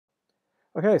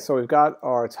Okay, so we've got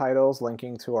our titles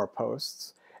linking to our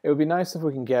posts. It would be nice if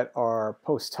we can get our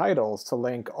post titles to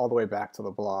link all the way back to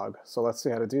the blog. So let's see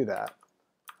how to do that.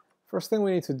 First thing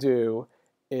we need to do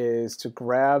is to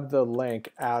grab the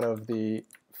link out of the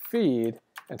feed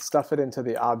and stuff it into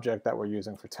the object that we're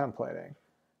using for templating.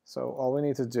 So all we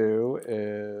need to do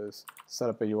is set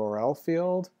up a URL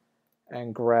field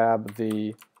and grab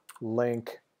the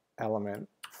link element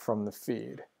from the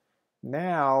feed.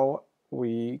 Now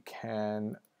we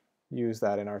can use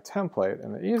that in our template,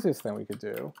 and the easiest thing we could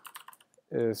do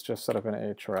is just set up an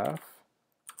href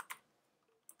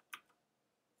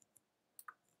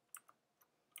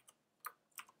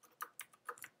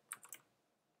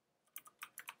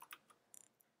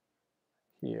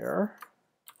here.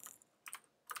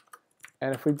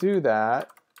 And if we do that,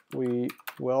 we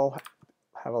will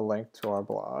have a link to our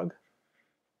blog.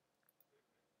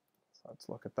 So let's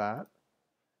look at that.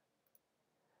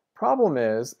 Problem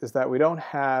is that we don't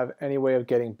have any way of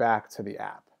getting back to the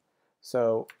app.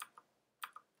 So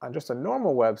on just a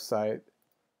normal website,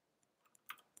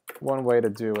 one way to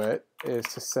do it is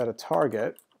to set a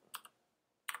target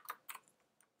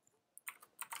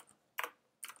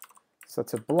set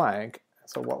to blank.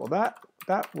 So what will that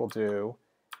will do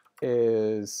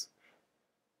is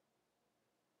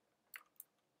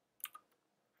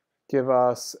give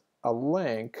us a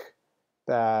link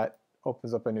that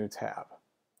opens up a new tab.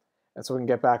 And so we can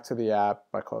get back to the app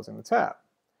by closing the tab.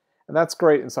 And that's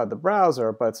great inside the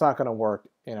browser, but it's not going to work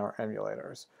in our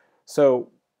emulators. So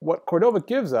what Cordova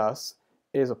gives us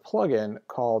is a plugin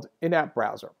called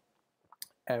InAppBrowser.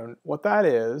 And what that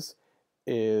is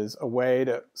a way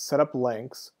to set up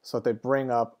links so that they bring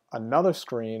up another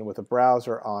screen with a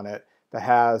browser on it that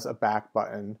has a back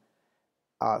button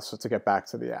so to get back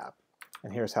to the app.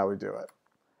 And here's how we do it.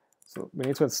 So we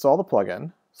need to install the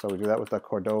plugin. So we do that with the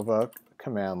Cordova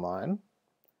command line.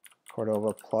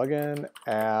 Cordova plugin,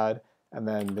 add, and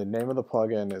then the name of the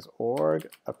plugin is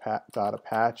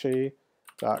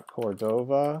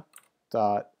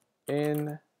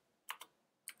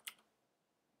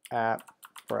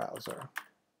org.apache.cordova.inappbrowser.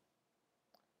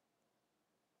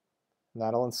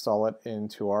 That'll install it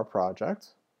into our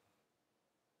project.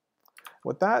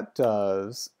 What that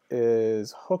does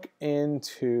is hook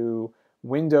into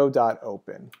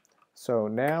window.open. So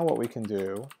now what we can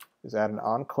do is add an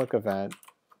onClick event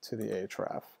to the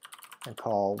href and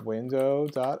call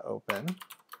window.open.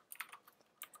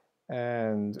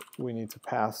 And we need to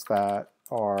pass that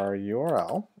our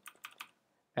URL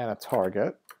and a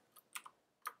target.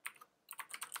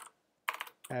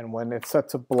 And when it's set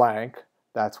to blank,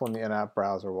 that's when the in-app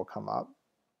browser will come up.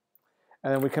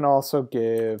 And then we can also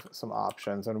give some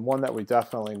options. And one that we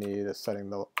definitely need is setting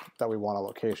that we want a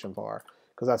location bar,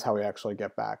 because that's how we actually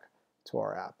get back to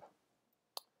our app.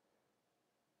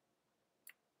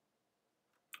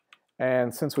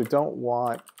 And since we don't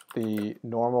want the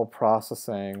normal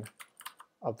processing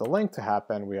of the link to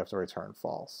happen, we have to return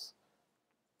false.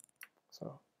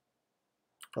 So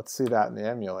let's see that in the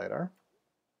emulator.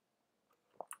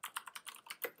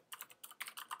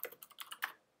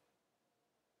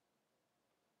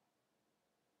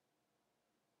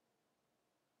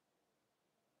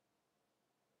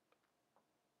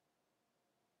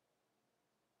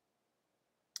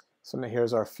 So now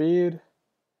here's our feed,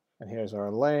 and here's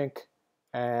our link,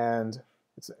 and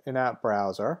it's an in-app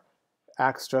browser.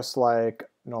 Acts just like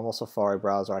normal Safari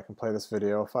browser. I can play this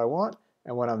video if I want,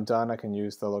 and when I'm done, I can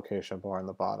use the location bar in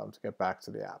the bottom to get back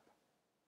to the app.